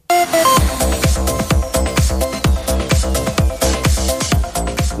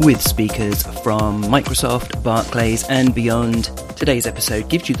with speakers from Microsoft, Barclays and beyond. Today's episode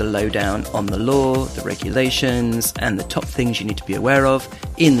gives you the lowdown on the law, the regulations and the top things you need to be aware of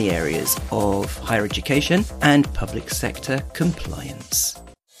in the areas of higher education and public sector compliance.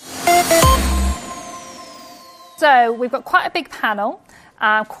 So we've got quite a big panel,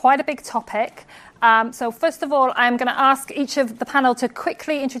 quite a big topic. So first of all, I'm going to ask each of the panel to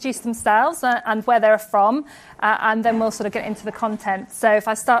quickly introduce themselves and where they're from, and then we'll sort of get into the content. So if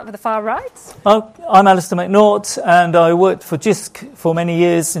I start with the far right. I'm Alistair McNaught, and I worked for JISC for many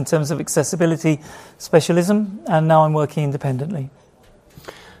years in terms of accessibility specialism, and now I'm working independently.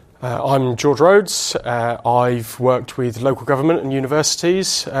 I'm George Rhodes. I've worked with local government and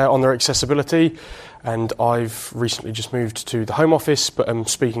universities on their accessibility, and I've recently just moved to the Home Office, but I'm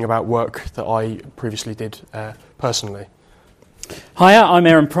speaking about work that I previously did personally. Hiya, I'm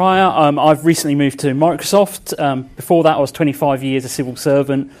Aaron Pryor. I've recently moved to Microsoft. Before that, I was 25 years a civil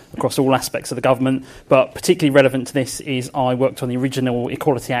servant across all aspects of the government, but particularly relevant to this is I worked on the original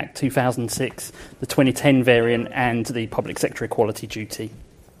Equality Act 2006, the 2010 variant, and the public sector equality duty.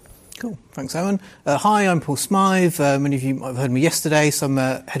 Cool. Thanks, Owen. Hi, I'm Paul Smythe. Many of you might have heard me yesterday, so I'm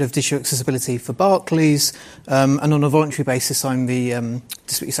Head of Digital Accessibility for Barclays. And on a voluntary basis, I'm the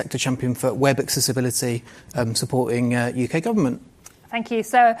District Sector Champion for Web Accessibility, supporting UK government. Thank you.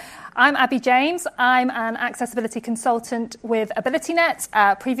 So I'm Abby James. I'm an accessibility consultant with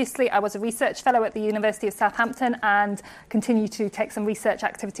AbilityNet. Previously, I was a research fellow at the University of Southampton and continue to take some research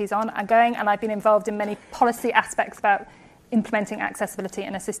activities on and going. And I've been involved in many policy aspects about implementing accessibility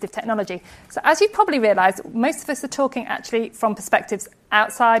and assistive technology. So as you've probably realised, most of us are talking actually from perspectives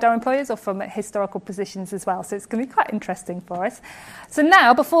outside our employers or from historical positions as well. So it's going to be quite interesting for us. So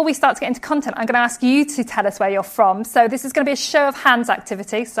now, before we start to get into content, I'm going to ask you to tell us where you're from. So this is going to be a show of hands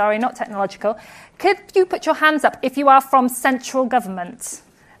activity. Sorry, not technological. Could you put your hands up if you are from central government?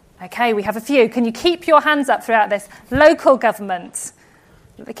 Okay, we have a few. Can you keep your hands up throughout this? Local government.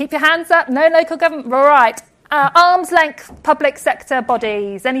 Keep your hands up. No local government. All right. Arm's length public sector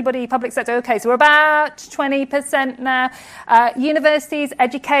bodies. Anybody public sector? Okay, so we're about 20% now. Universities,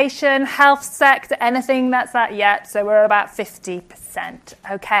 education, health sector, anything that's that yet. So we're about 50%.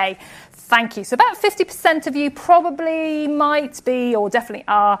 Okay, thank you. So about 50% of you probably might be or definitely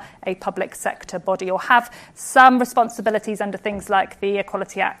are a public sector body or have some responsibilities under things like the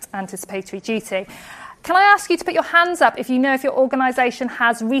Equality Act anticipatory duty. Can I ask you to put your hands up if you know if your organisation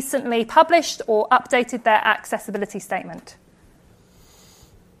has recently published or updated their accessibility statement?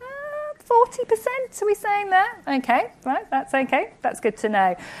 40%, are we saying that? Okay, right, that's okay. That's good to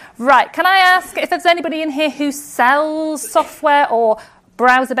know. Right, can I ask if there's anybody in here who sells software or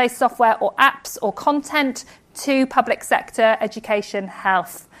browser-based software or apps or content to public sector, education,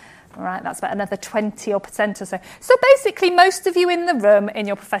 health? All right, that's about another 20% or so. So basically, most of you in the room in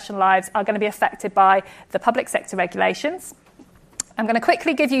your professional lives are going to be affected by the public sector regulations. I'm going to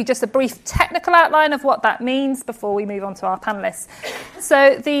quickly give you just a brief technical outline of what that means before we move on to our panellists.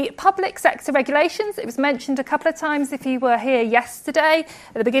 So the public sector regulations, it was mentioned a couple of times if you were here yesterday.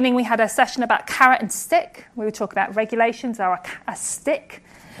 At the beginning, we had a session about carrot and stick. We were talking about regulations are a stick.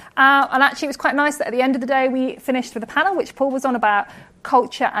 And actually, it was quite nice that at the end of the day, we finished with a panel, which Paul was on, about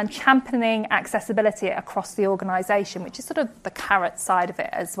culture and championing accessibility across the organisation, which is sort of the carrot side of it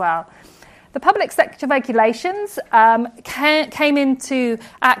as well. The public sector regulations came into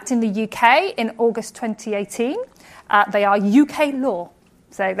act in the UK in August 2018. They are UK law.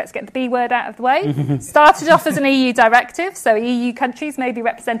 So let's get the B word out of the way. Started off as an EU directive, so EU countries may be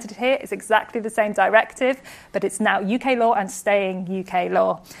represented here. It's exactly the same directive, but it's now UK law and staying UK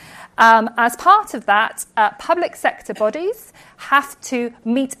law. As part of that, public sector bodies have to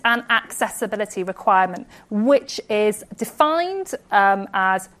meet an accessibility requirement, which is defined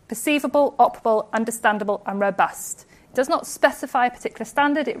as perceivable, operable, understandable and robust. It does not specify a particular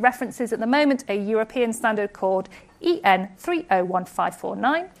standard. It references at the moment a European standard called EN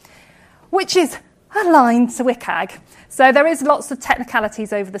 301549, which is aligned to WCAG. So there is lots of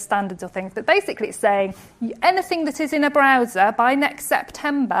technicalities over the standards or things, but basically it's saying anything that is in a browser by next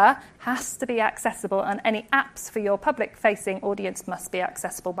September has to be accessible, and any apps for your public-facing audience must be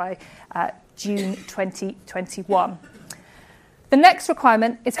accessible by June 2021. The next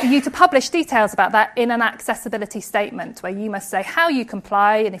requirement is for you to publish details about that in an accessibility statement, where you must say how you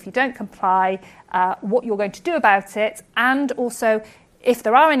comply, and if you don't comply, what you're going to do about it, and also, if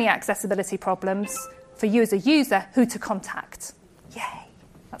there are any accessibility problems, for you as a user, who to contact. Yay!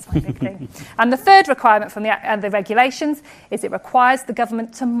 That's my big thing. And the third requirement from the regulations is it requires the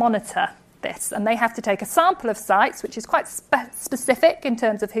government to monitor this, and they have to take a sample of sites, which is quite specific in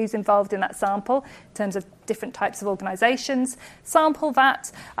terms of who's involved in that sample, in terms of different types of organisations, sample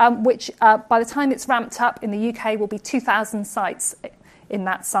that, which by the time it's ramped up in the UK will be 2,000 sites in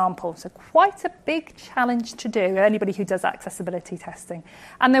that sample. So quite a big challenge to do, anybody who does accessibility testing.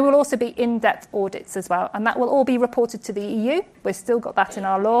 And there will also be in-depth audits as well, and that will all be reported to the EU. We've still got that in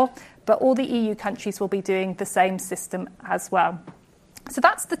our law, but all the EU countries will be doing the same system as well. So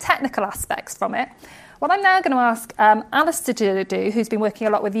that's the technical aspects from it. What I'm now going to ask Alistair to do, who's been working a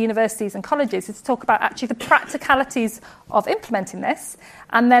lot with universities and colleges, is to talk about actually the practicalities of implementing this.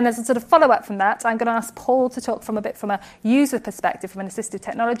 And then as a sort of follow-up from that, I'm going to ask Paul to talk from a user perspective, from an assistive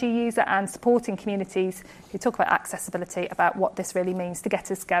technology user and supporting communities who talk about accessibility, about what this really means to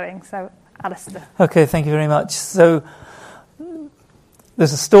get us going. So, Alistair. Okay, thank you very much. So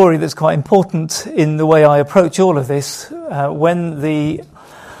there's a story that's quite important in the way I approach all of this. When the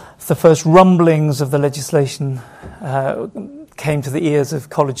first rumblings of the legislation came to the ears of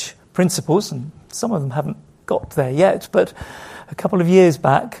college principals, and some of them haven't got there yet, but a couple of years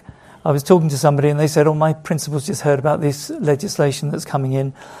back I was talking to somebody and they said, my principals just heard about this legislation that's coming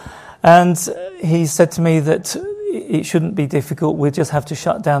in, and he said to me that it shouldn't be difficult, we'll just have to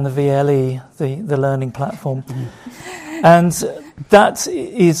shut down the VLE, the learning platform. And that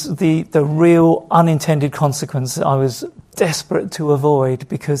is the real unintended consequence I was desperate to avoid,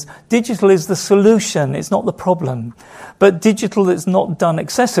 because digital is the solution, it's not the problem. But digital that's not done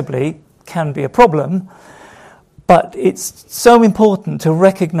accessibly can be a problem. But it's so important to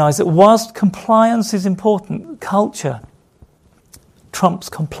recognise that whilst compliance is important, culture trumps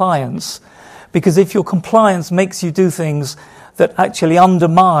compliance. Because if your compliance makes you do things that actually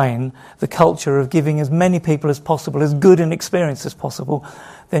undermine the culture of giving as many people as possible as good an experience as possible,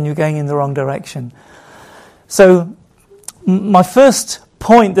 then you're going in the wrong direction. So my first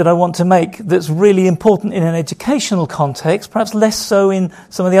point that I want to make that's really important in an educational context, perhaps less so in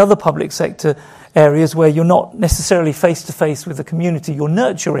some of the other public sector areas where you're not necessarily face-to-face with the community you're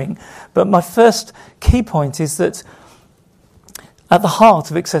nurturing, but my first key point is that at the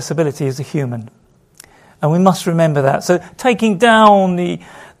heart of accessibility is a human. And we must remember that. So taking down the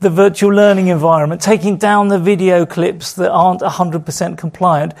virtual learning environment, taking down the video clips that aren't 100%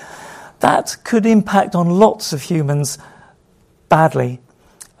 compliant, that could impact on lots of humans badly.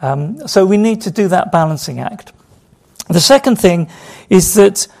 So we need to do that balancing act. The second thing is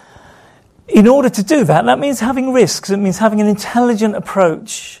that in order to do that, that means having risks. It means having an intelligent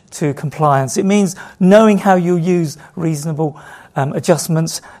approach to compliance. It means knowing how you use reasonable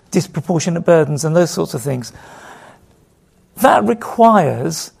adjustments, disproportionate burdens, and those sorts of things. That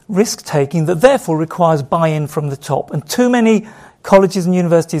requires risk-taking, that therefore requires buy-in from the top. And too many colleges and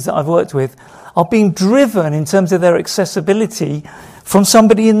universities that I've worked with are being driven in terms of their accessibility from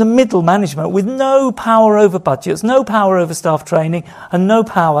somebody in the middle management with no power over budgets, no power over staff training, and no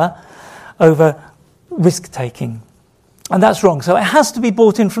power over risk-taking. And that's wrong. So it has to be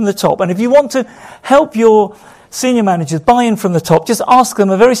brought in from the top. And if you want to help your senior managers buy in from the top, just ask them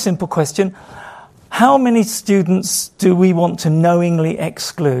a very simple question. How many students do we want to knowingly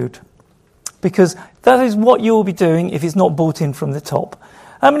exclude? Because that is what you will be doing if it's not brought in from the top.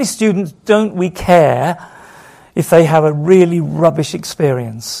 How many students don't we care if they have a really rubbish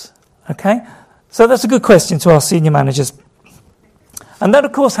experience? Okay? So that's a good question to ask senior managers. And that,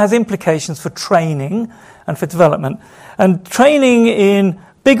 of course, has implications for training and for development. And training in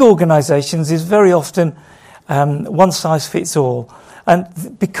big organisations is very often one size fits all.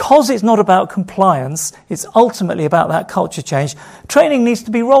 And because it's not about compliance, it's ultimately about that culture change. Training needs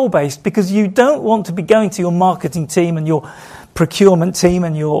to be role-based, because you don't want to be going to your marketing team and your procurement team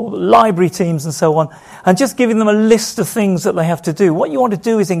and your library teams and so on and just giving them a list of things that they have to do. What you want to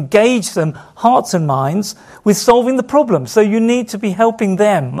do is engage them, hearts and minds, with solving the problem. So you need to be helping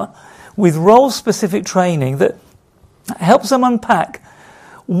them with role-specific training that helps them unpack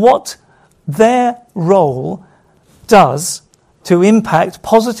what their role does to impact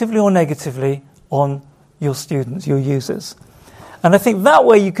positively or negatively on your students, your users. And I think that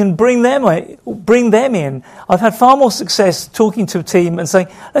way you can bring them in. I've had far more success talking to a team and saying,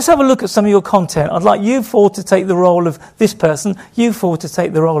 let's have a look at some of your content. I'd like you four to take the role of this person, you four to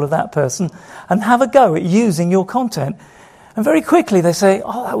take the role of that person, and have a go at using your content. And very quickly they say,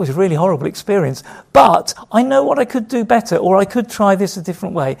 that was a really horrible experience, but I know what I could do better, or I could try this a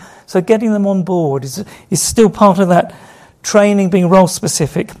different way. So getting them on board is still part of that training, being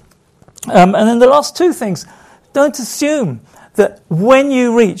role-specific. And then the last two things. Don't assume that when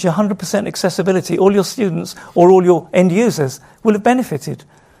you reach 100% accessibility, all your students or all your end users will have benefited.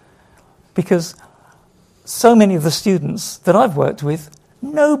 Because so many of the students that I've worked with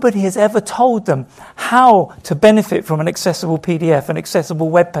Nobody has ever told them how to benefit from an accessible PDF, an accessible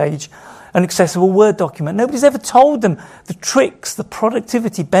web page, an accessible Word document. Nobody's ever told them the tricks, the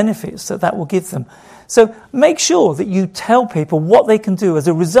productivity benefits that will give them. So make sure that you tell people what they can do as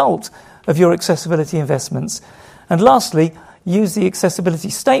a result of your accessibility investments. And lastly, use the accessibility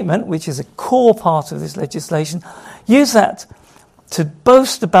statement, which is a core part of this legislation. Use that to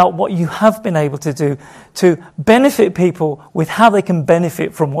boast about what you have been able to do, to benefit people with how they can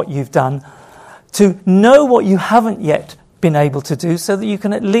benefit from what you've done, to know what you haven't yet been able to do so that you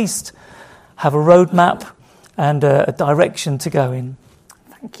can at least have a roadmap and a direction to go in.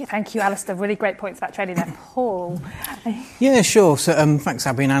 Thank you, Alistair. Really great points about training there. Paul? Yeah, sure. So thanks,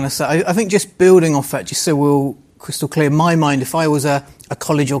 Abby and Alistair. I think just building off that, just so we're all crystal clear, in my mind, if I was a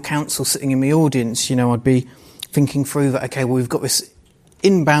college or council sitting in the audience, I'd be thinking through that, okay, well, we've got this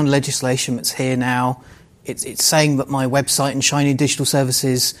inbound legislation that's here now. It's saying that my website and Shiny Digital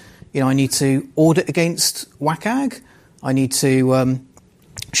Services, I need to audit against WCAG. I need to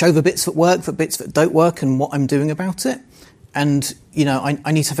show the bits that work, the bits that don't work, and what I'm doing about it. And,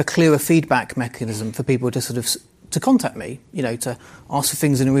 I need to have a clearer feedback mechanism for people to to contact me, to ask for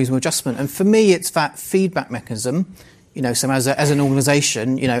things in a reasonable adjustment. And for me, it's that feedback mechanism, so as an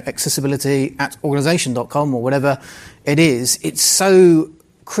organisation, accessibility@organisation.com or whatever it is, it's so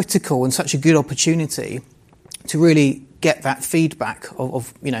critical and such a good opportunity to really get that feedback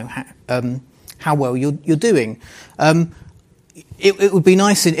of how well you're doing. It would be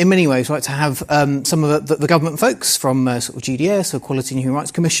nice in many ways, right, to have some of the government folks from sort of GDS or Equality and Human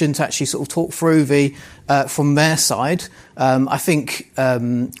Rights Commission to actually sort of talk through from their side. I think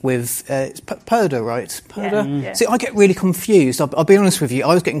with it's PERDA, right? PERDA. Yeah. See, I get really confused. I'll be honest with you.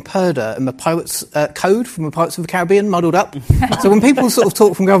 I was getting PERDA and the Pirates Code from the Pirates of the Caribbean muddled up. So when people sort of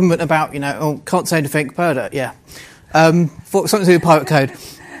talk from government about can't say anything, PERDA, yeah, thought something to do with Pirate Code.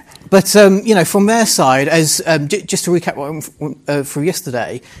 But, from their side, as just to recap what I went through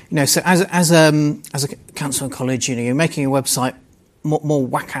yesterday, so as a council and college, you're making a website more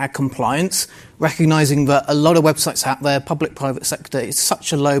WCAG compliant, recognising that a lot of websites out there, public-private sector, is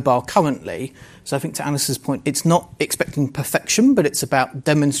such a low bar currently. So I think to Alice's point, it's not expecting perfection, but it's about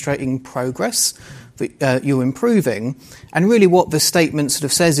demonstrating progress that you're improving. And really what the statement sort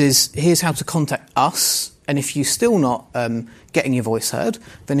of says is, here's how to contact us. And if you're still not getting your voice heard,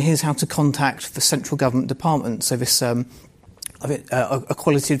 then here's how to contact the central government department. So this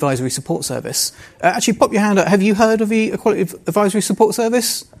Equality Advisory Support Service. Actually, pop your hand up. Have you heard of the Equality Advisory Support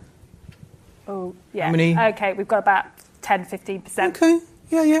Service? Oh, yeah. How many? Okay, we've got about 10-15%. Okay,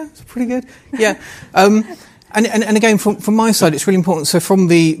 yeah, it's pretty good. Yeah. And again, from my side, it's really important. So from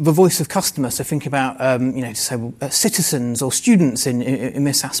the voice of customer, so think about, disabled citizens or students in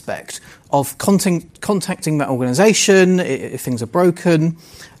this aspect of contacting that organisation if things are broken,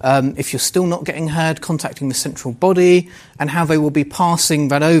 if you're still not getting heard, contacting the central body, and how they will be passing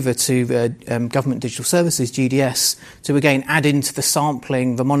that over to the Government Digital Services, GDS, to again add into the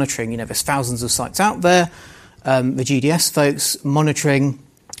sampling, the monitoring. There's thousands of sites out there. The GDS folks monitoring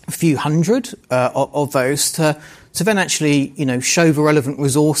a few hundred of those to then actually, show the relevant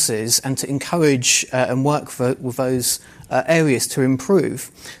resources and to encourage and work with those areas to improve.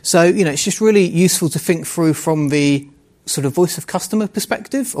 So, it's just really useful to think through from the sort of voice of customer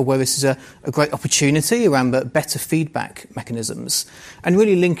perspective, or where this is a great opportunity around the better feedback mechanisms, and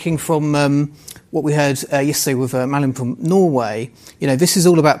really linking from what we heard yesterday with Malin from Norway. This is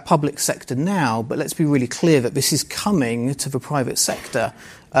all about public sector now, but let's be really clear that this is coming to the private sector.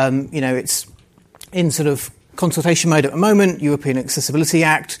 It's in sort of consultation mode at the moment. European Accessibility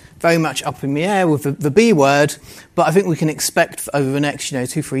Act, very much up in the air with the B word, but I think we can expect over the next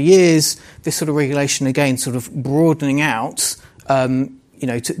 2-3 years this sort of regulation again sort of broadening out to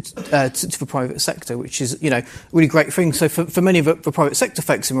the private sector, which is a really great thing. So for many of the private sector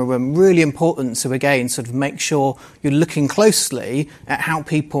folks in the room, really important to again sort of make sure you're looking closely at how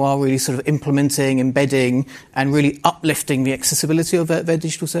people are really sort of implementing, embedding, and really uplifting the accessibility of their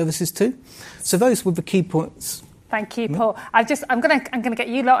digital services too. So those were the key points. Thank you, Paul. I'm going to get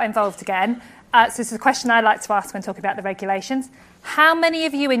you lot involved again. So this is a question I like to ask when talking about the regulations. How many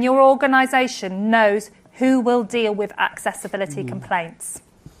of you in your organisation knows who will deal with accessibility complaints?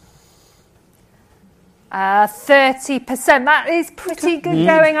 30%. That is pretty good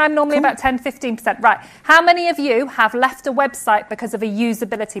going. I'm normally about 10-15%. Right. How many of you have left a website because of a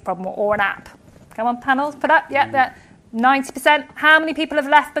usability problem or an app? Come on, panels, put up. Yeah, 90%. How many people have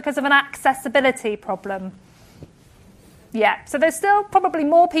left because of an accessibility problem? Yeah, so there's still probably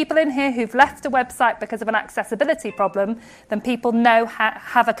more people in here who've left a website because of an accessibility problem than people know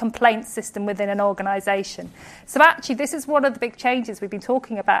have a complaint system within an organisation. So actually, this is one of the big changes we've been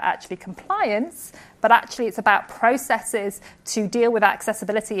talking about, actually compliance, but actually it's about processes to deal with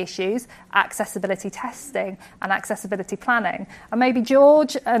accessibility issues, accessibility testing and accessibility planning. And maybe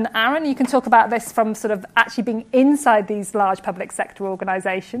George and Aaron, you can talk about this from sort of actually being inside these large public sector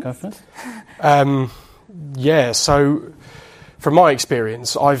organisations. Go first. Yeah, so from my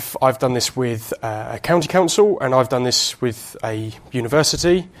experience, I've done this with a county council and I've done this with a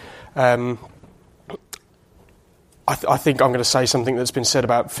university. I think I'm going to say something that's been said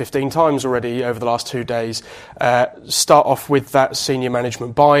about 15 times already over the last 2 days. Start off with that senior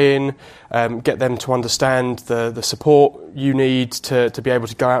management buy-in, get them to understand the support you need to be able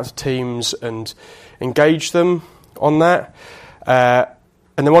to go out to teams and engage them on that.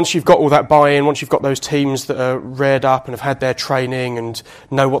 And then once you've got all that buy-in, once you've got those teams that are reared up and have had their training and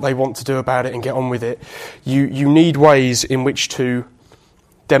know what they want to do about it and get on with it, you need ways in which to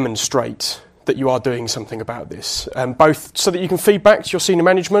demonstrate that you are doing something about this, both so that you can feed back to your senior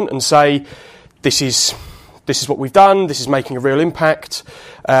management and say, this is what we've done, this is making a real impact,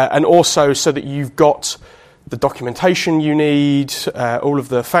 and also so that you've got the documentation you need, all of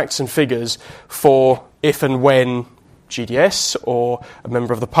the facts and figures for if and when GDS or a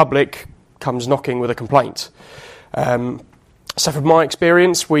member of the public comes knocking with a complaint. So from my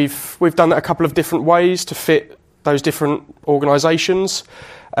experience, we've done that a couple of different ways to fit those different organisations,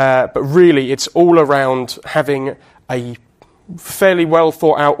 but really it's all around having a fairly well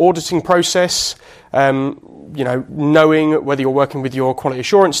thought out auditing process, knowing whether you're working with your quality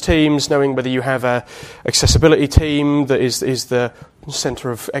assurance teams, knowing whether you have a accessibility team that is the centre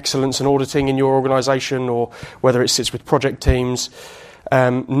of excellence and auditing in your organisation, or whether it sits with project teams,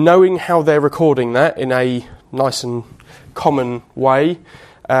 knowing how they're recording that in a nice and common way,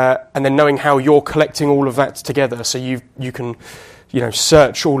 and then knowing how you're collecting all of that together, so you can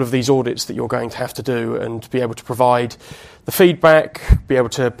search all of these audits that you're going to have to do and be able to provide the feedback, be able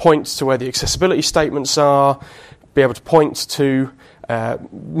to point to where the accessibility statements are, be able to point to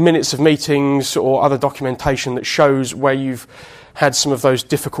minutes of meetings or other documentation that shows where you've had some of those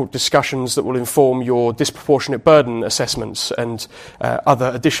difficult discussions that will inform your disproportionate burden assessments and other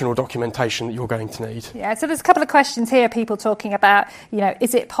additional documentation that you're going to need. Yeah, so there's a couple of questions here, people talking about,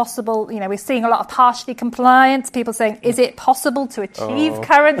 is it possible, we're seeing a lot of partially compliant, people saying, is it possible to achieve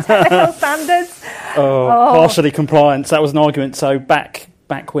current technical standards? Partially compliance, that was an argument. So back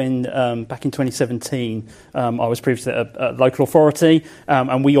in 2017, I was previously at a local authority,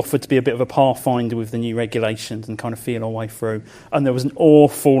 and we offered to be a bit of a pathfinder with the new regulations and kind of feel our way through. And there was an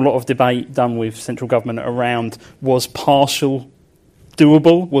awful lot of debate done with central government around, was partial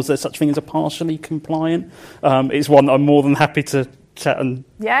doable? Was there such thing as a partially compliant? It's one that I'm more than happy to chat and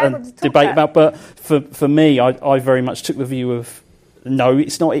debate about. But for me, I very much took the view of, no,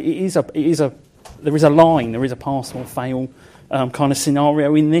 it's not. There is a line. There is a pass or fail kind of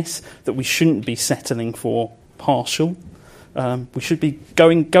scenario in this, that we shouldn't be settling for partial. We should be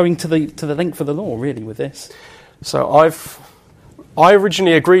going to the length of the law, really, with this. So I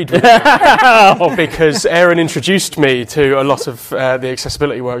originally agreed with you because Aaron introduced me to a lot of the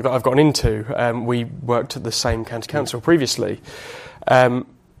accessibility work that I've gotten into. We worked at the same county council previously,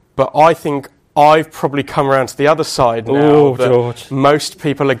 but I think I've probably come around to the other side now. George. Most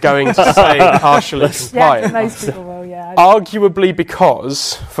people are going to say partially compliant. Yeah, most people will, yeah. Arguably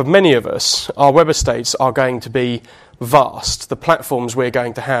because, for many of us, our web estates are going to be vast. The platforms we're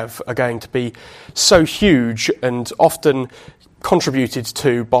going to have are going to be so huge and often contributed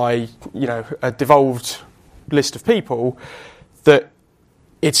to by, a devolved list of people, that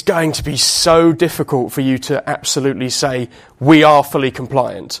it's going to be so difficult for you to absolutely say, we are fully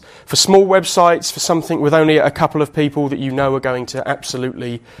compliant. For small websites, for something with only a couple of people that are going to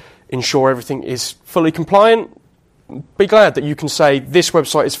absolutely ensure everything is fully compliant, be glad that you can say, this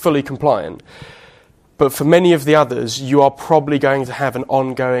website is fully compliant. But for many of the others, you are probably going to have an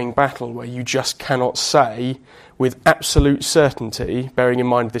ongoing battle where you just cannot say with absolute certainty, bearing in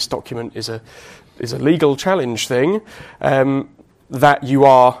mind this document is a legal challenge thing, that you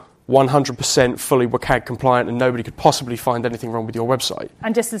are 100% fully WCAG compliant and nobody could possibly find anything wrong with your website.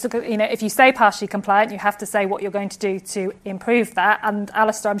 And just as if you say partially compliant, you have to say what you're going to do to improve that. And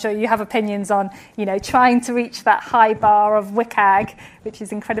Alistair, I'm sure you have opinions on, trying to reach that high bar of WCAG, which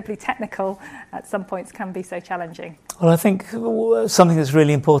is incredibly technical, at some points can be so challenging. Well, I think something that's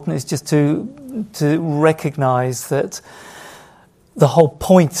really important is just to recognise that the whole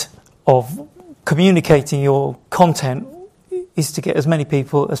point of communicating your content is to get as many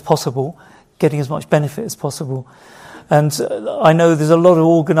people as possible, getting as much benefit as possible. And I know there's a lot of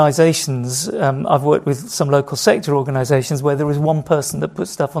organisations, I've worked with some local sector organisations where there is one person that puts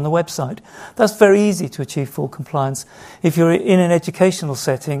stuff on the website. That's very easy to achieve full compliance. If you're in an educational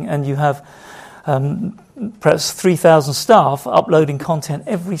setting and you have perhaps 3,000 staff uploading content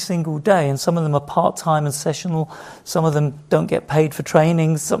every single day, and some of them are part-time and sessional, some of them don't get paid for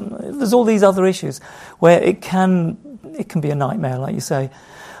training, there's all these other issues where it can be a nightmare, like you say.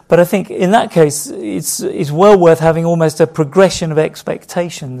 But I think in that case, it's well worth having almost a progression of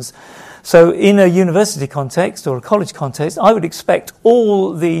expectations. So in a university context or a college context, I would expect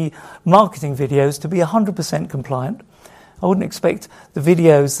all the marketing videos to be 100% compliant. I wouldn't expect the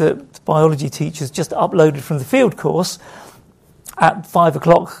videos that biology teachers just uploaded from the field course at 5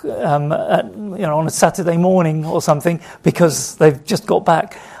 o'clock on a Saturday morning or something because they've just got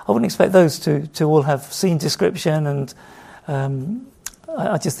back. I wouldn't expect those to all have scene description, and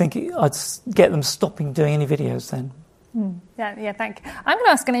I just think I'd get them stopping doing any videos then. Yeah, thank you. I'm going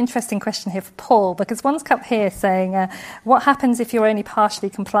to ask an interesting question here for Paul, because one's come here saying, what happens if you're only partially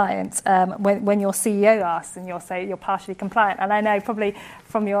compliant when your CEO asks and you'll say you're partially compliant? And I know probably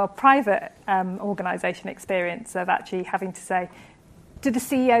from your private organisation experience of actually having to say, do the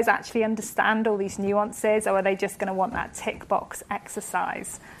CEOs actually understand all these nuances, or are they just going to want that tick box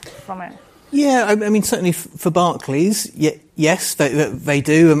exercise from it? Yeah, I mean, certainly for Barclays, yes, they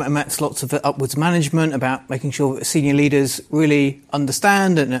do, and that's lots of upwards management about making sure that senior leaders really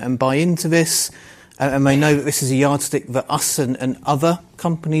understand and buy into this, and they know that this is a yardstick that us and other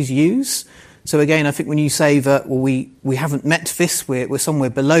companies use. So again, I think when you say that, well, we haven't met this, we're somewhere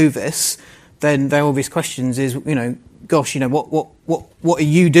below this, then their obvious questions is, gosh, what are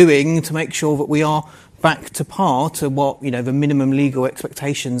you doing to make sure that we are back to par to what, the minimum legal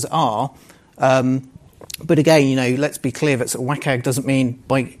expectations are? But again, let's be clear that WCAG doesn't mean,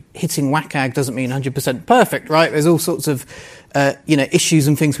 by hitting WCAG doesn't mean 100% perfect, right? There's all sorts of, issues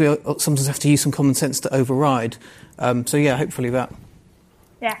and things we sometimes have to use some common sense to override. So yeah, hopefully that.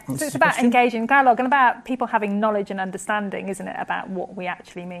 Yeah, so it's about engaging dialogue and about people having knowledge and understanding, isn't it, about what we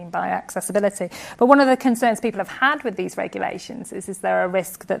actually mean by accessibility. But one of the concerns people have had with these regulations is there a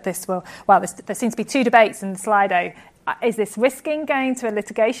risk that this will, there seems to be two debates in the Slido. Is this risking going to a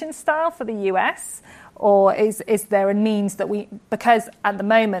litigation style for the US, or is there a means that because at the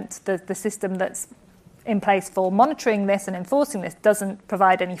moment the system that's in place for monitoring this and enforcing this doesn't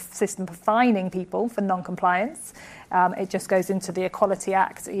provide any system for fining people for non-compliance, it just goes into the Equality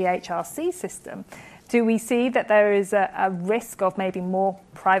Act EHRC system. Do we see that there is a risk of maybe more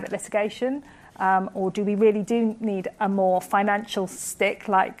private litigation, or do we really do need a more financial stick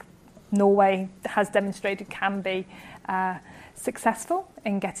like Norway has demonstrated can be successful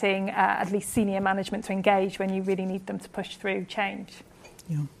in getting at least senior management to engage when you really need them to push through change?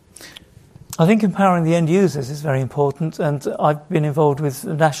 Yeah. I think empowering the end users is very important, and I've been involved with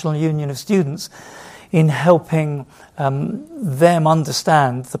the National Union of Students in helping them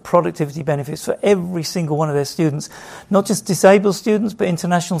understand the productivity benefits for every single one of their students, not just disabled students, but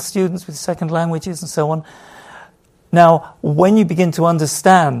international students with second languages and so on. Now, when you begin to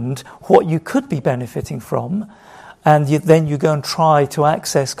understand what you could be benefiting from, and then you go and try to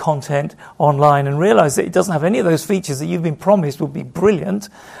access content online and realise that it doesn't have any of those features that you've been promised would be brilliant,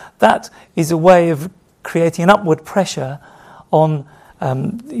 that is a way of creating an upward pressure on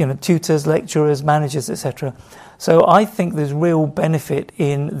tutors, lecturers, managers, etc. So I think there's real benefit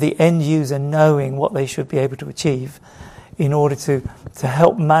in the end user knowing what they should be able to achieve in order to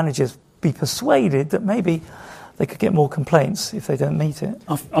help managers be persuaded that maybe they could get more complaints if they don't meet it.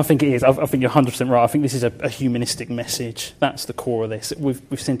 I think it is. I think you're 100% right. I think this is a humanistic message. That's the core of this.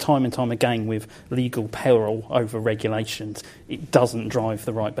 We've seen time and time again with legal peril over regulations. It doesn't drive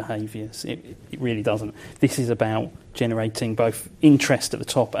the right behaviours. It really doesn't. This is about generating both interest at the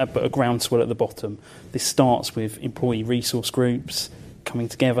top but a groundswell at the bottom. This starts with employee resource groups coming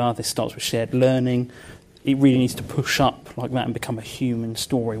together. This starts with shared learning. It really needs to push up like that and become a human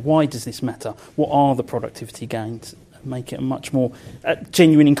story. Why does this matter? What are the productivity gains? Make it a much more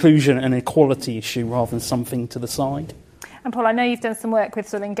genuine inclusion and equality issue rather than something to the side. And Paul, I know you've done some work with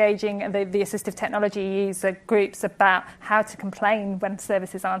sort of engaging the assistive technology user groups about how to complain when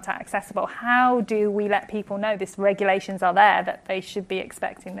services aren't accessible. How do we let people know these regulations are there, that they should be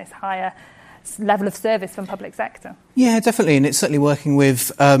expecting this higher level of service from public sector? Yeah, definitely, and it's certainly working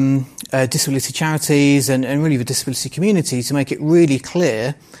with disability charities and really the disability community to make it really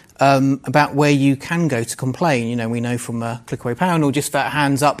clear about where you can go to complain. We know from a ClickAway panel just that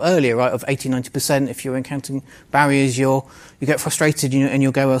hands up earlier, right, of 80-90%. If you're encountering barriers, you get frustrated and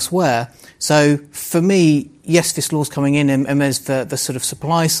you'll go elsewhere. So for me, yes, this law's coming in, and there's the sort of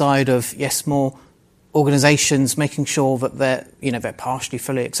supply side of, yes, more organisations making sure that they're partially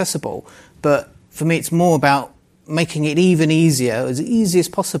fully accessible. But for me, it's more about making it even easier, as easy as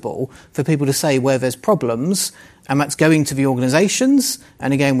possible, for people to say where there's problems, and that's going to the organisations.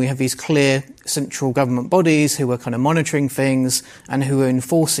 And again, we have these clear central government bodies who are kind of monitoring things and who are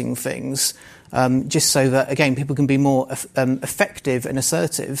enforcing things, just so that, again, people can be more effective and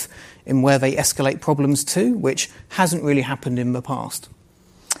assertive in where they escalate problems to, which hasn't really happened in the past.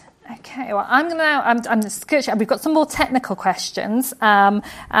 Okay, well, I'm just curious. We've got some more technical questions, and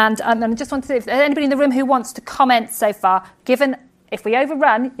I just want to see if there's anybody in the room who wants to comment so far. Given if we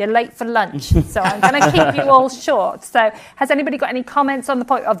overrun, you're late for lunch, so I'm going to keep you all short. So, has anybody got any comments on the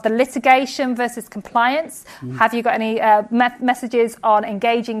point of the litigation versus compliance? Have you got any messages on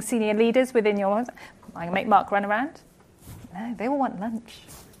engaging senior leaders within your? I'm going to make Mark run around. No, they all want lunch.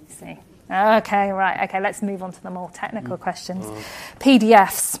 Let's see. Okay, right. Okay, let's move on to the more technical questions.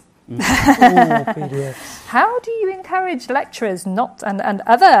 PDFs. PDFs. How do you encourage lecturers and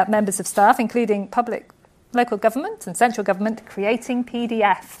other members of staff, including public, local government and central government, creating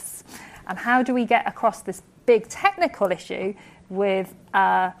PDFs? And how do we get across this big technical issue with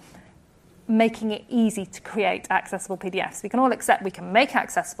making it easy to create accessible PDFs? We can all accept we can make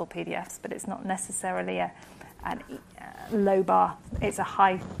accessible PDFs, but it's not necessarily a low bar. It's a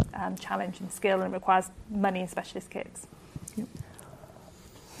high challenge and skill, and requires money and specialist kits.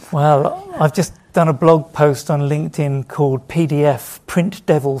 Well, I've just done a blog post on LinkedIn called PDF Print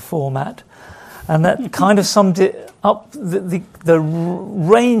Devil Format, and that kind of summed it up, the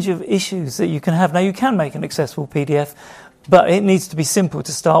range of issues that you can have. Now, you can make an accessible PDF, but it needs to be simple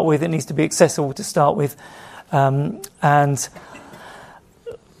to start with, it needs to be accessible to start with, and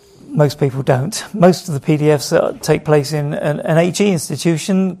most people don't. Most of the PDFs that take place in an HE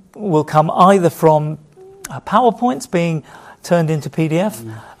institution will come either from PowerPoints being turned into PDF,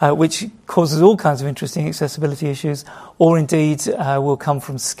 which causes all kinds of interesting accessibility issues, or indeed will come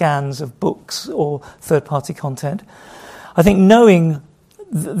from scans of books or third-party content. I think knowing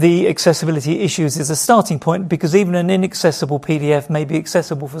the accessibility issues is a starting point, because even an inaccessible PDF may be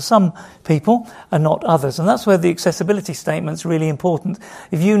accessible for some people and not others. And that's where the accessibility statement's really important.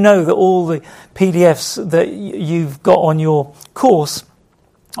 If you know that all the PDFs that you've got on your course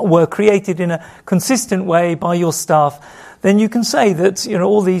were created in a consistent way by your staff, then you can say that,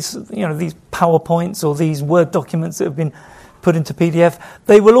 all these, these PowerPoints or these Word documents that have been put into PDF,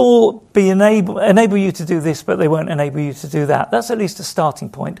 they will all be enable you to do this, but they won't enable you to do that. That's at least a starting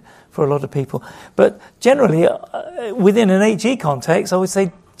point for a lot of people. But generally, within an HE context, I would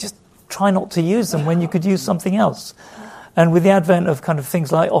say just try not to use them when you could use something else. And with the advent of kind of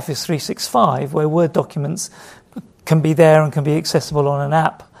things like Office 365, where Word documents can be there and can be accessible on an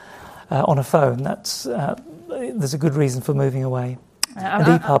app, on a phone, there's a good reason for moving away. And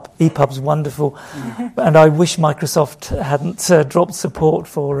EPUB's wonderful, and I wish Microsoft hadn't dropped support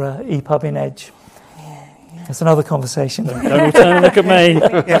for EPUB in Edge. That's another conversation. Don't all turn and look at me.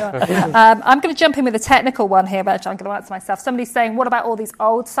 I'm going to jump in with a technical one here, but I'm going to answer myself. Somebody's saying, what about all these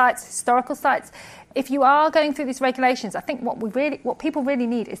old sites, historical sites? If you are going through these regulations, I think what people really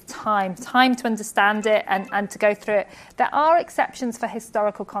need is time to understand it and to go through it. There are exceptions for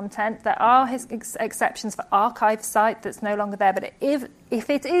historical content. There are exceptions for archive site that's no longer there. But if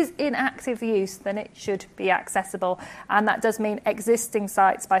it is in active use, then it should be accessible. And that does mean existing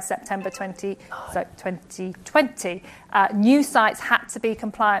sites by September 2020. New sites had to be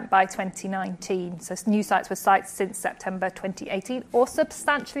compliant by 2019. So new sites were sites since September 2018 or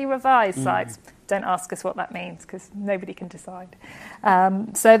substantially revised sites. Don't ask us what that means, because nobody can decide.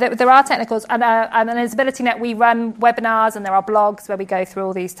 So there are technicals, and on AccessibilityNet we run webinars, and there are blogs where we go through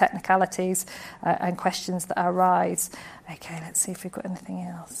all these technicalities and questions that arise. Okay, let's see if we've got anything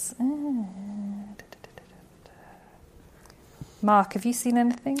else. Mark, have you seen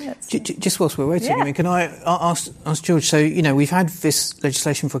anything? Just whilst we're waiting, Yeah. I mean, can I ask George? So, we've had this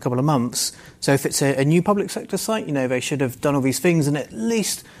legislation for a couple of months. So, if it's a new public sector site, they should have done all these things and at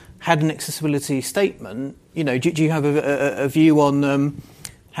least had an accessibility statement. Do you have a view on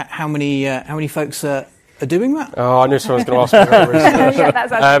how many folks are doing that? Oh, I knew someone was going to ask me that. Yeah,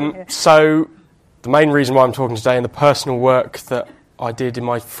 that's actually, So, the main reason why I'm talking today and the personal work that I did in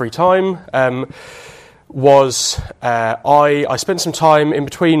my free time was I spent some time in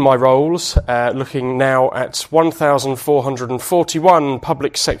between my roles looking now at 1,441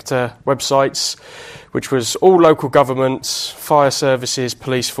 public sector websites, which was all local governments, fire services,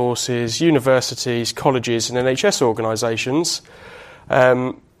 police forces, universities, colleges and NHS organisations,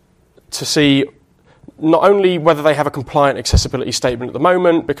 to see not only whether they have a compliant accessibility statement at the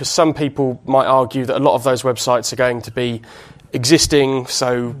moment, because some people might argue that a lot of those websites are going to be existing,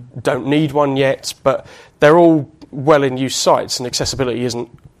 so don't need one yet, but they're all well-in-use sites, and accessibility isn't,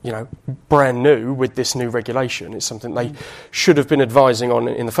 brand new with this new regulation. It's something they should have been advising on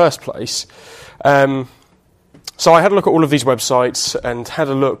in the first place. So I had a look at all of these websites and had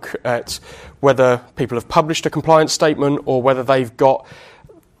a look at whether people have published a compliance statement or whether they've got,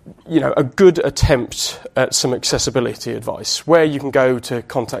 a good attempt at some accessibility advice, where you can go to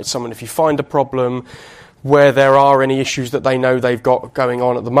contact someone if you find a problem, where there are any issues that they know they've got going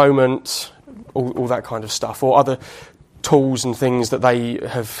on at the moment, all that kind of stuff, or other tools and things that they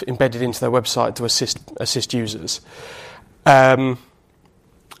have embedded into their website to assist users.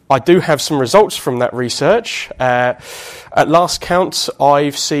 I do have some results from that research. At last count,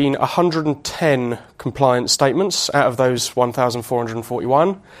 I've seen 110 compliance statements out of those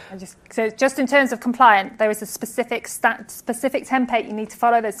 1,441. So just in terms of compliant, there is a specific template you need to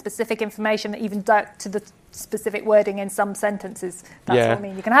follow. There's specific information, even down to the specific wording in some sentences. That's what I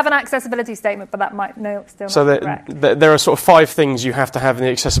mean. You can have an accessibility statement, but that might still not be correct. So there are sort of 5 things you have to have in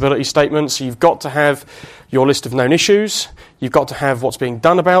the accessibility statement. So you've got to have your list of known issues. You've got to have what's being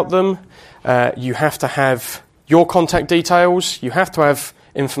done about them. You have to have your contact details. You have to have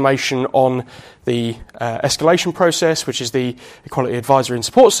information on the escalation process, which is the Equality Advisory and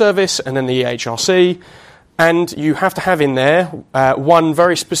Support Service, and then the EHRC. And you have to have in there one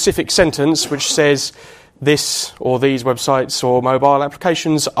very specific sentence which says this or these websites or mobile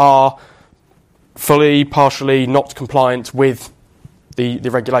applications are fully, partially not compliant with the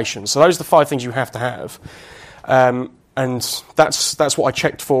regulations. So those are the 5 things you have to have. And that's what I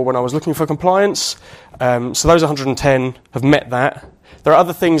checked for when I was looking for compliance. So those 110 have met that. There are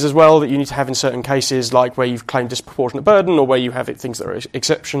other things as well that you need to have in certain cases, like where you've claimed disproportionate burden or where you have things that are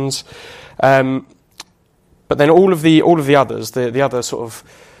exceptions. But then all of the others, the other sort of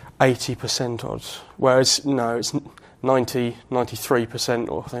 80% odd, whereas it's 93%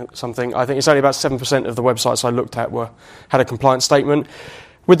 or something. I think it's only about 7% of the websites I looked at had a compliance statement.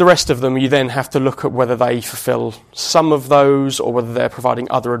 With the rest of them, you then have to look at whether they fulfil some of those or whether they're providing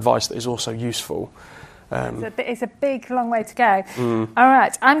other advice that is also useful. It's a big, long way to go. All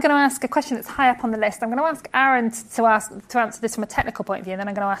right, I'm going to ask a question that's high up on the list. I'm going to ask Aaron to answer this from a technical point of view, and then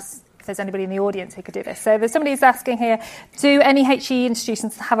I'm going to ask if there's anybody in the audience who could do this. So there's somebody who's asking here, do any HE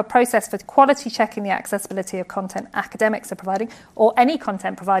institutions have a process for quality checking the accessibility of content academics are providing, or any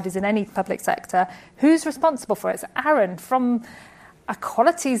content providers in any public sector? Who's responsible for it? So Aaron, from a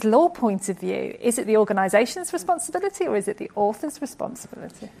qualities law point of view, is it the organisation's responsibility or is it the author's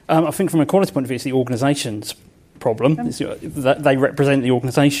responsibility? I think from a quality point of view, it's the organisation's problem. They represent the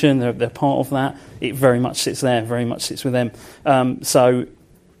organisation, they're part of that. It very much sits there, very much sits with them. So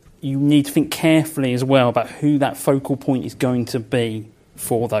you need to think carefully as well about who that focal point is going to be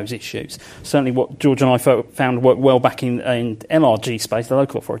for those issues. Certainly what George and I found worked well back in LRG space, the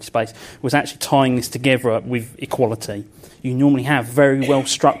local authority space, was actually tying this together with equality. You normally have very well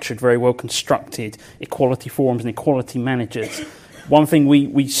structured, very well constructed equality forums and equality managers. One thing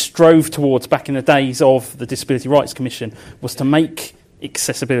we strove towards back in the days of the Disability Rights Commission was to make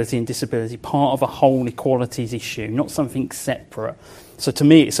accessibility and disability part of a whole equalities issue, not something separate. So to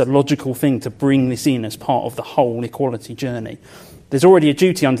me, it's a logical thing to bring this in as part of the whole equality journey. There's already a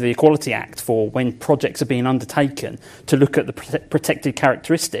duty under the Equality Act for when projects are being undertaken to look at the protected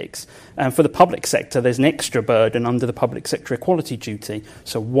characteristics. And for the public sector, there's an extra burden under the public sector equality duty.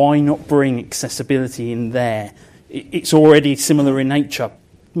 So why not bring accessibility in there? It's already similar in nature.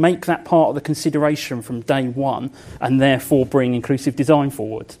 Make that part of the consideration from day one and therefore bring inclusive design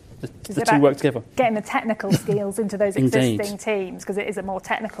forward. The two work together. Getting the technical skills into those existing teams, because it is a more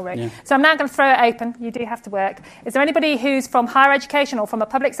technical route. Yeah. So I'm now going to throw it open. You do have to work. Is there anybody who's from higher education or from a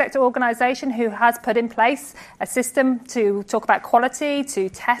public sector organisation who has put in place a system to talk about quality, to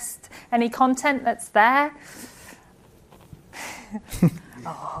test any content that's there?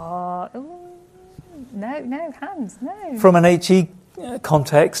 No hands, no. From an HE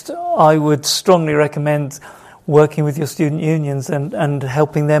context, I would strongly recommend working with your student unions and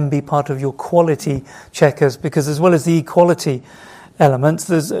helping them be part of your quality checkers, because as well as the equality elements,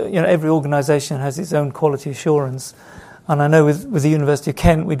 there's every organisation has its own quality assurance. And I know with the University of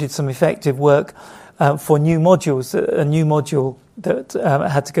Kent we did some effective work for new modules, a new module that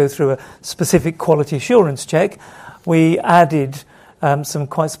had to go through a specific quality assurance check. We added some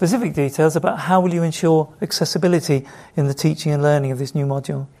quite specific details about how will you ensure accessibility in the teaching and learning of this new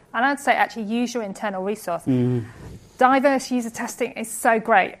module. And I'd say actually use your internal resource. Diverse user testing is so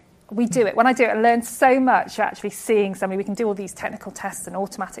great. we do it. When I do it, I learn so much actually seeing somebody. We can do all these technical tests and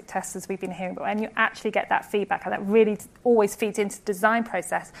automatic tests as we've been hearing, but when you actually get that feedback, and that really always feeds into the design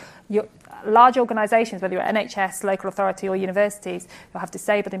process, your large organisations, whether you're at NHS, local authority or universities, you'll have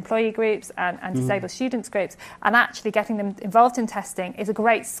disabled employee groups and disabled students groups, and actually getting them involved in testing is a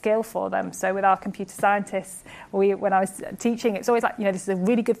great skill for them. So with our computer scientists, when I was teaching, it's always like, this is a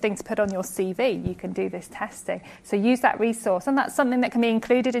really good thing to put on your CV. You can do this testing. So use that resource, and that's something that can be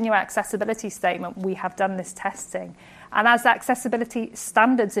included in your accessibility statement. We have done this testing. And as accessibility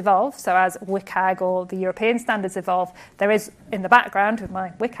standards evolve, so as WCAG or the European standards evolve, there is, in the background, with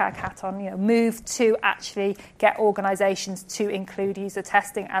my WCAG hat on, move to actually get organisations to include user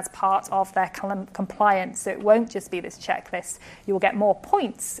testing as part of their compliance. So it won't just be this checklist. You will get more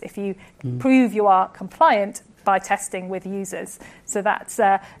points if you prove you are compliant by testing with users. So that's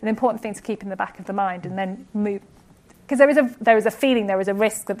an important thing to keep in the back of the mind, and then move. Because there is a feeling, there is a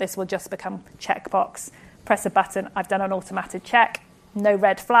risk that this will just become checkbox. Press a button, I've done an automated check, no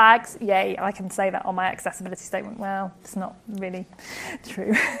red flags, yay, I can say that on my accessibility statement. Well, it's not really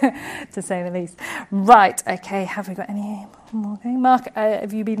true, to say the least. Right, okay, have we got any more? Okay. Mark,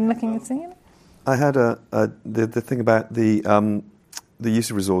 have you been looking at seeing it? I had the thing about the use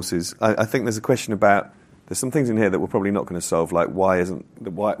of resources. I think there's a question about, there's some things in here that we're probably not going to solve, like why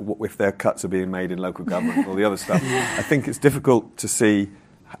if their cuts are being made in local government, all the other stuff. I think it's difficult to see.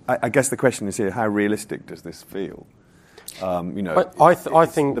 I guess the question is here: how realistic does this feel? I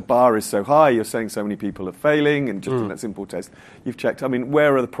think the bar is so high. You're saying so many people are failing, and just in that simple test, you've checked. I mean,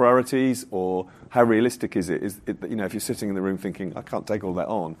 where are the priorities, or how realistic is it? Is it, if you're sitting in the room thinking, I can't take all that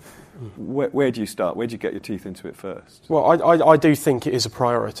on, where do you start? Where do you get your teeth into it first? Well, I do think it is a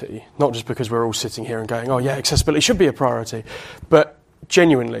priority, not just because we're all sitting here and going, oh yeah, accessibility should be a priority, but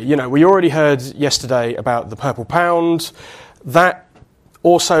genuinely, we already heard yesterday about the Purple Pound. That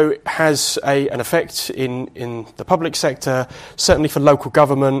also has an effect in the public sector, certainly for local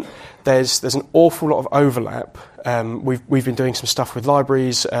government. There's an awful lot of overlap. We've been doing some stuff with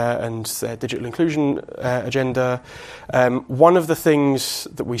libraries and their digital inclusion agenda. One of the things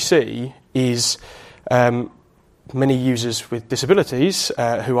that we see is many users with disabilities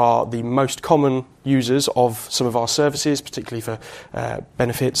who are the most common users of some of our services, particularly for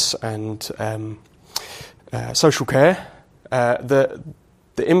benefits and social care.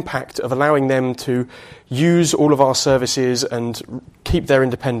 The impact of allowing them to use all of our services and keep their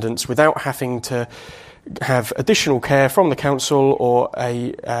independence without having to have additional care from the council or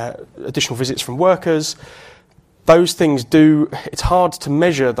additional visits from workers, those things it's hard to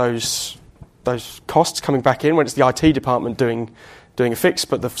measure those costs coming back in when it's the IT department doing a fix,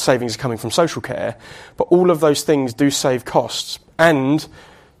 but the savings are coming from social care. But all of those things do save costs and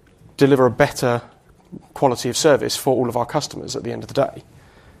deliver a better quality of service for all of our customers at the end of the day.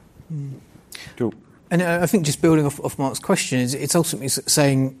 Cool. And I think just building off Mark's question, it's ultimately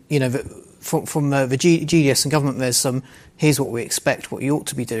saying, that from the GDS and government, there's here's what we expect, what you ought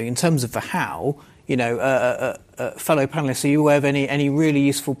to be doing. In terms of the how, fellow panellists, are you aware of any really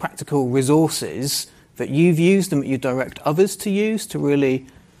useful practical resources that you've used and that you direct others to use to really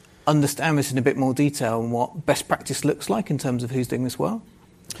understand this in a bit more detail and what best practice looks like in terms of who's doing this well?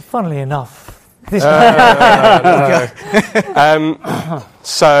 Funnily enough,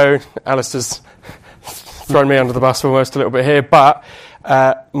 so Alistair's thrown me under the bus almost a little bit here, but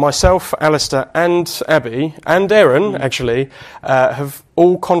myself, Alistair and Abby and Erin actually have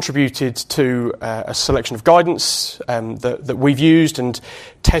all contributed to a selection of guidance that we've used and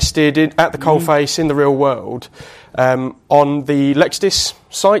tested at the coalface in the real world on the LexDis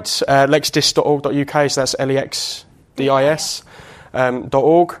site, lexdis.org.uk, so that's lexdis.org.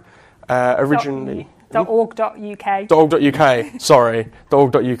 Originally .org.uk. Sorry,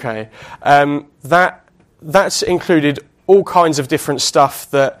 .org.uk. That's included all kinds of different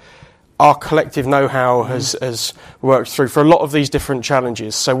stuff that our collective know-how has worked through for a lot of these different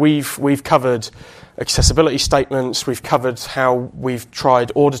challenges. So we've covered accessibility statements, we've covered how we've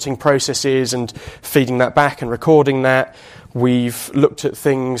tried auditing processes and feeding that back and recording that. We've looked at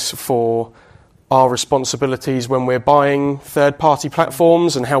things for our responsibilities when we're buying third-party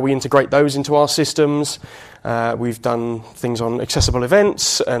platforms and how we integrate those into our systems. We've done things on accessible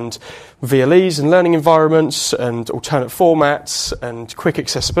events and VLEs and learning environments and alternate formats and quick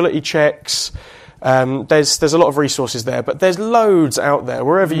accessibility checks. There's a lot of resources there, but there's loads out there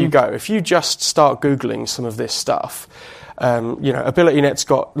wherever you go. If you just start Googling some of this stuff, AbilityNet's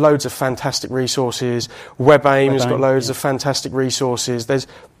got loads of fantastic resources. WebAIM's got loads of fantastic resources. There's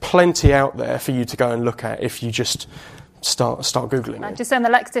plenty out there for you to go and look at if you just start Googling it. Just on the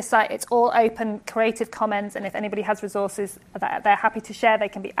Lexis site, it's all open, Creative Commons, and if anybody has resources that they're happy to share, they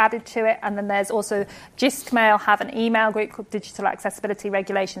can be added to it. And then there's also JISCmail have an email group called Digital Accessibility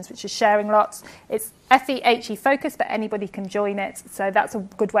Regulations, which is sharing lots. It's FEHE focused, but anybody can join it. So that's a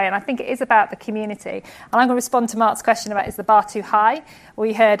good way. And I think it is about the community. And I'm going to respond to Mark's question about, is the bar too high?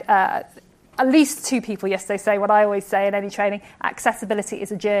 We heard at least 2 people yesterday say what I always say in any training: accessibility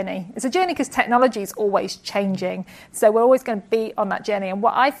is a journey. It's a journey because technology is always changing. So we're always going to be on that journey. And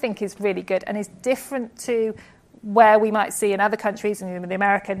what I think is really good and is different to where we might see in other countries, and the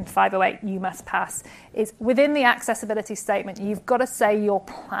American 508 you must pass, is within the accessibility statement, you've got to say your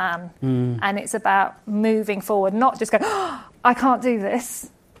plan. And it's about moving forward, not just going, oh, I can't do this.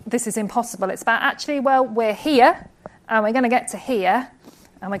 This is impossible. It's about actually, well, we're here and we're going to get to here.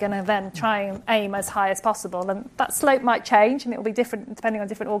 And we're going to then try and aim as high as possible. And that slope might change, and it will be different depending on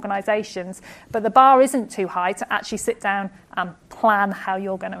different organisations. But the bar isn't too high to actually sit down and plan how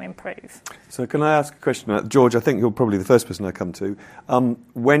you're going to improve. So can I ask a question? George, I think you're probably the first person I come to.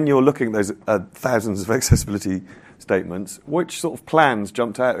 When you're looking at those thousands of accessibility statements, which sort of plans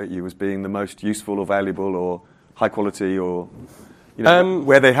jumped out at you as being the most useful or valuable or high quality, or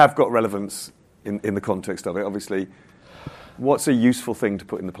where they have got relevance in the context of it, obviously? What's a useful thing to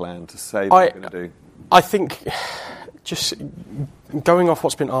put in the plan to say that you're going to do? I think just going off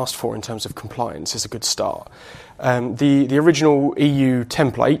what's been asked for in terms of compliance is a good start. The original EU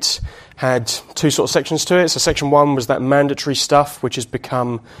template had 2 sort of sections to it. So section 1 was that mandatory stuff, which has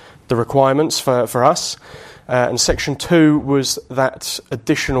become the requirements for us. And section 2 was that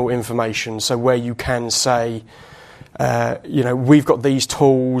additional information, so where you can say, we've got these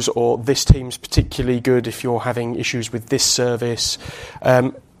tools, or this team's particularly good if you're having issues with this service.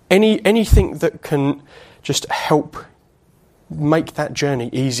 Anything that can just help make that journey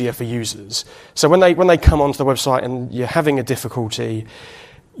easier for users. So when they come onto the website and you're having a difficulty,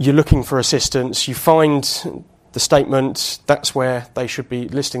 you're looking for assistance, you find the statement, that's where they should be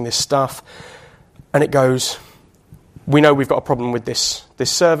listing this stuff, and it goes, we know we've got a problem with this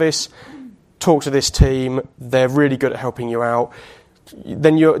service. Talk to this team, they're really good at helping you out.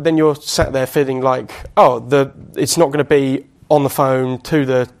 Then you're sat there feeling like, it's not going to be on the phone to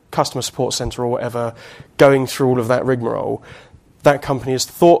the customer support centre or whatever, going through all of that rigmarole. That company has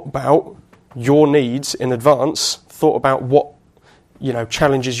thought about your needs in advance, thought about what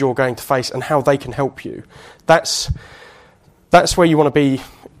challenges you're going to face and how they can help you. That's where you want to be.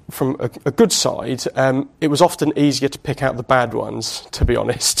 From a good side, it was often easier to pick out the bad ones, to be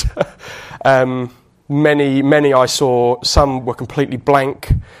honest. Many I saw, some were completely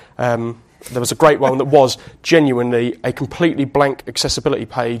blank. There was a great one that was genuinely a completely blank accessibility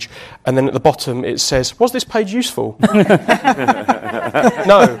page, and then at the bottom it says, was this page useful? No,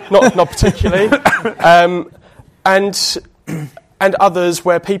 not particularly. And others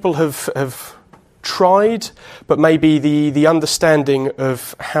where people have tried, but maybe the understanding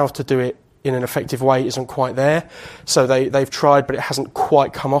of how to do it in an effective way isn't quite there. So they've tried, but it hasn't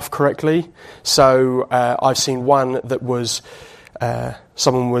quite come off correctly. So I've seen one that was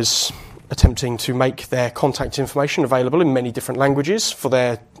someone was attempting to make their contact information available in many different languages for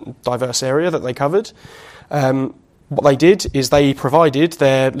their diverse area that they covered. What they did is they provided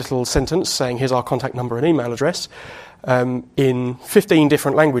their little sentence saying, here's our contact number and email address, in 15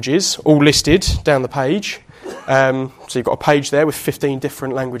 different languages, all listed down the page. So you've got a page there with 15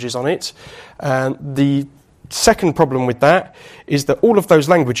 different languages on it. The second problem with that is that all of those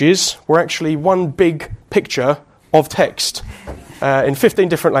languages were actually one big picture of text in 15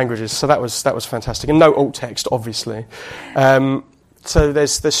 different languages. So that was fantastic, and no alt text, obviously. So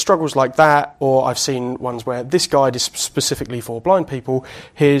there's struggles like that, or I've seen ones where this guide is specifically for blind people.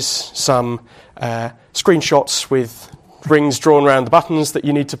 Here's some screenshots with rings drawn around the buttons that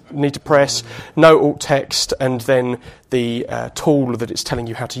you need to press, no alt text, and then the tool that it's telling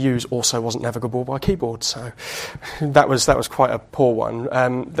you how to use also wasn't navigable by keyboard. So that was quite a poor one.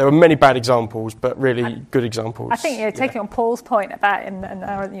 There were many bad examples, but really good examples. I think taking on Paul's point about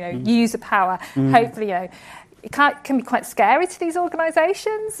user power, hopefully it can be quite scary to these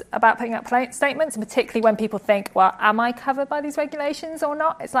organisations about putting up statements, and particularly when people think, well, am I covered by these regulations or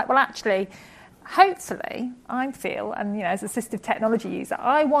not? It's like, well, actually, hopefully, I feel, and as an assistive technology user,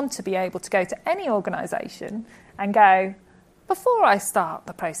 I want to be able to go to any organisation and go, before I start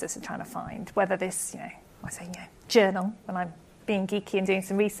the process of trying to find whether this, journal, when I'm being geeky and doing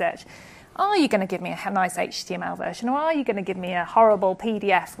some research, are you going to give me a nice HTML version, or are you going to give me a horrible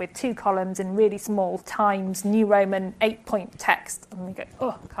PDF with 2 columns in really small Times New Roman 8-point text? And we go,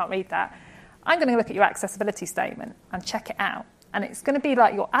 can't read that. I'm going to look at your accessibility statement and check it out. and it's going to be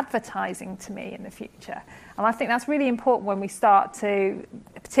like your advertising to me in the future. And I think that's really important when we start to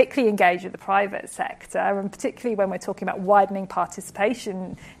particularly engage with the private sector, and particularly when we're talking about widening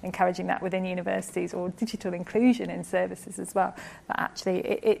participation, encouraging that within universities, or digital inclusion in services as well. That actually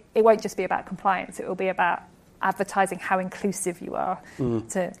it won't just be about compliance, it will be about advertising how inclusive you are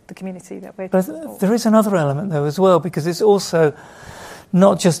to the community that we're But there is another element though as well, because it's also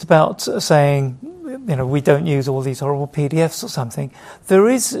not just about saying, we don't use all these horrible PDFs or something. There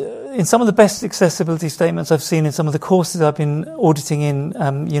is, in some of the best accessibility statements I've seen in some of the courses I've been auditing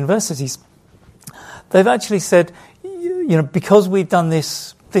in universities, they've actually said, because we've done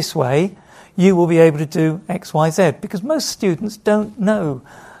this way, you will be able to do X, Y, Z, because most students don't know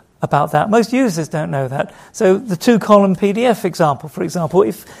about that. Most users don't know that. So the 2-column PDF example, for example,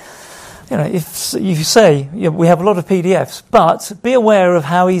 if you say, we have a lot of PDFs, but be aware of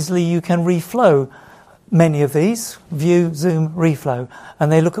how easily you can reflow many of these, view, zoom, reflow,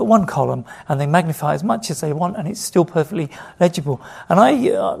 and they look at one column and they magnify as much as they want, and it's still perfectly legible. And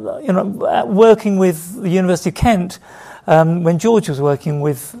I, working with the University of Kent, when George was working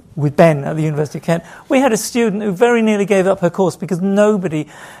with Ben at the University of Kent, we had a student who very nearly gave up her course because nobody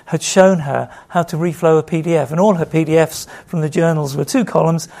had shown her how to reflow a PDF. And all her PDFs from the journals were 2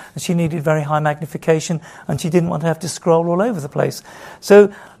 columns, and she needed very high magnification, and she didn't want to have to scroll all over the place.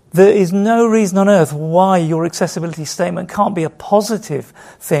 So there is no reason on earth why your accessibility statement can't be a positive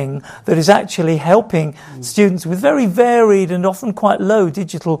thing that is actually helping students with very varied and often quite low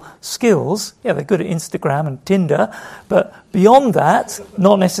digital skills. Yeah, they're good at Instagram and Tinder, but beyond that,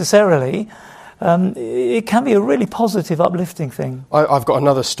 not necessarily. It can be a really positive, uplifting thing. I've got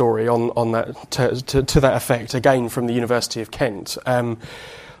another story on that to that effect, again from the University of Kent.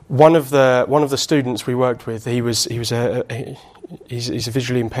 One of the students we worked with, he's a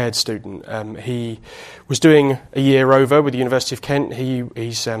visually impaired student. He was doing a year over with the University of Kent.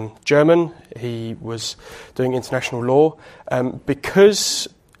 He's German. He was doing international law. Because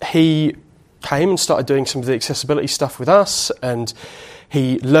he came and started doing some of the accessibility stuff with us, and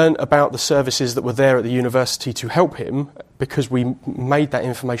he learnt about the services that were there at the university to help him because we made that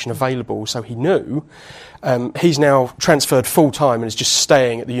information available, so he knew. He's now transferred full-time and is just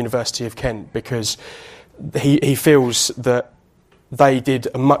staying at the University of Kent because he feels that they did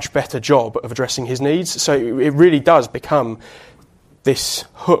a much better job of addressing his needs. So it really does become this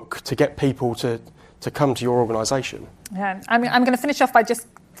hook to get people to come to your organisation. Yeah, I'm going to finish off by just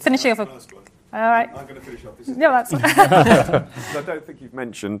finishing off. All right. I'm going to finish off. No, that's I don't think you've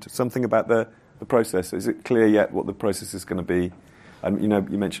mentioned something about the process. Is it clear yet what the process is going to be? And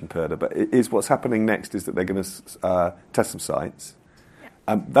you mentioned Purda, but is what's happening next is that they're going to test some sites.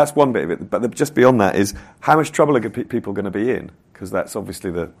 That's one bit of it. But just beyond that is how much trouble are people going to be in? Because that's obviously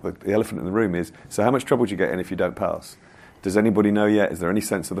the elephant in the room is, so how much trouble do you get in if you don't pass? Does anybody know yet? Is there any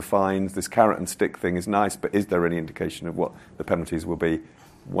sense of the fines? This carrot and stick thing is nice, but is there any indication of what the penalties will be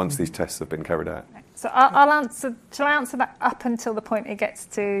once these tests have been carried out? So shall I answer that up until the point it gets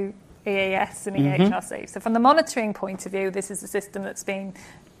to EAS and EHRC? So from the monitoring point of view, this is a system that's been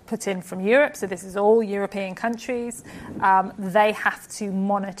put in from Europe, so this is all European countries. They have to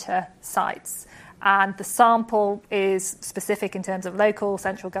monitor sites. And the sample is specific in terms of local,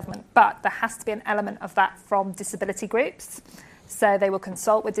 central government, but there has to be an element of that from disability groups. So they will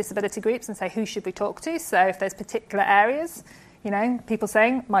consult with disability groups and say, who should we talk to? So if there's particular areas, people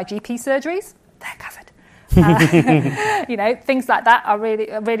saying, my GP surgeries, they're covered. Things like that are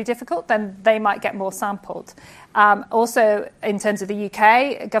really difficult, then they might get more sampled. Also, in terms of the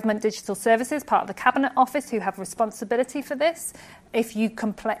UK, Government Digital Services, part of the Cabinet Office, who have responsibility for this, if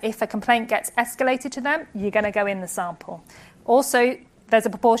a complaint gets escalated to them, you're going to go in the sample. Also, there's a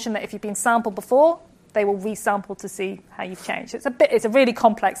proportion that if you've been sampled before, they will resample to see how you've changed. It's a really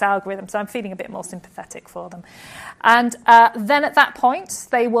complex algorithm, so I'm feeling a bit more sympathetic for them. And then at that point,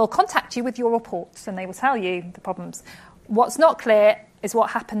 they will contact you with your reports and they will tell you the problems. What's not clear is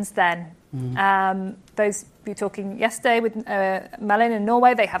what happens then. Those we were talking yesterday with Malin in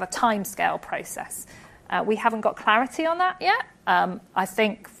Norway, they have a timescale process. We haven't got clarity on that yet. I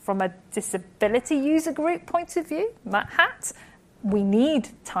think from a disability user group point of view, Matt Hatt, we need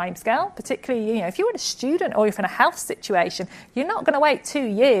timescale, particularly, if you're a student or if in a health situation, you're not going to wait 2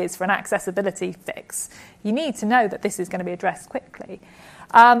 years for an accessibility fix. You need to know that this is going to be addressed quickly.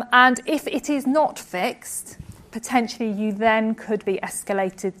 And if it is not fixed, potentially you then could be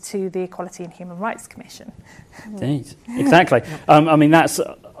escalated to the Equality and Human Rights Commission. Indeed, exactly. That's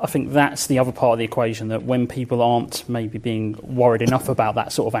I think that's the other part of the equation, that when people aren't maybe being worried enough about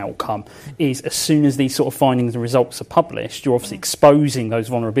that sort of outcome, is as soon as these sort of findings and results are published, you're obviously exposing those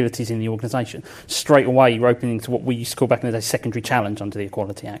vulnerabilities in the organisation. Straight away, you're opening to what we used to call back in the day secondary challenge under the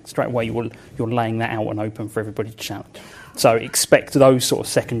Equality Act. Straight away, you're laying that out and open for everybody to challenge. So expect those sort of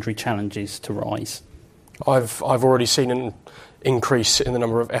secondary challenges to rise. I've already seen an increase in the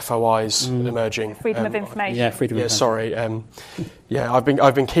number of FOIs emerging. Freedom of information. Yeah, freedom of information. Sorry.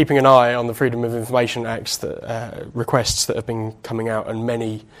 I've been keeping an eye on the Freedom of Information Act's requests that have been coming out, and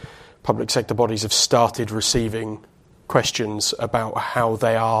many public sector bodies have started receiving questions about how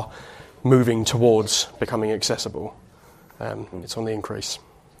they are moving towards becoming accessible. It's on the increase.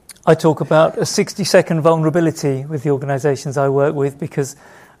 I talk about a 60-second vulnerability with the organisations I work with, because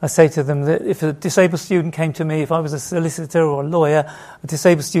I say to them that if a disabled student came to me, if I was a solicitor or a lawyer, a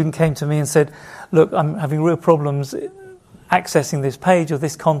disabled student came to me and said, look, I'm having real problems accessing this page or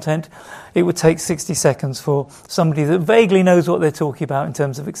this content, it would take 60 seconds for somebody that vaguely knows what they're talking about in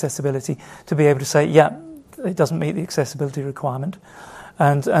terms of accessibility to be able to say, yeah, it doesn't meet the accessibility requirement.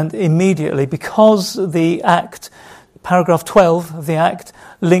 And immediately, because the Act, paragraph 12 of the Act,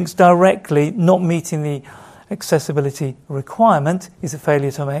 links directly not meeting the accessibility requirement is a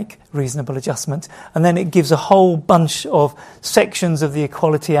failure to make reasonable adjustment. And then it gives a whole bunch of sections of the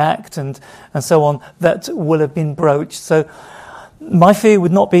Equality Act and so on that will have been broached. So my fear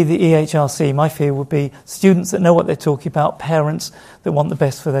would not be the EHRC. My fear would be students that know what they're talking about, parents that want the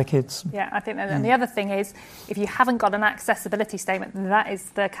best for their kids. Yeah, I think that. And the other thing is, if you haven't got an accessibility statement, that is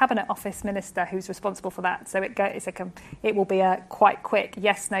the Cabinet Office Minister who's responsible for that. So it will be a quite quick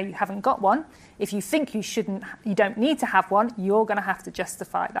yes, no, you haven't got one. If you think you don't need to have one, you're going to have to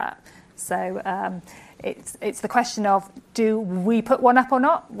justify that. So it's the question of, do we put one up or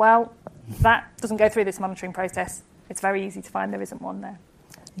not? Well, that doesn't go through this monitoring process. It's very easy to find there isn't one there.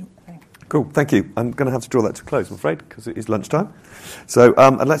 Okay. Cool, thank you. I'm going to have to draw that to a close, I'm afraid, because it is lunchtime. So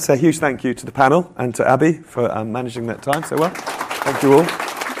I'd like to say a huge thank you to the panel and to Abby for managing that time so well. Thank you all.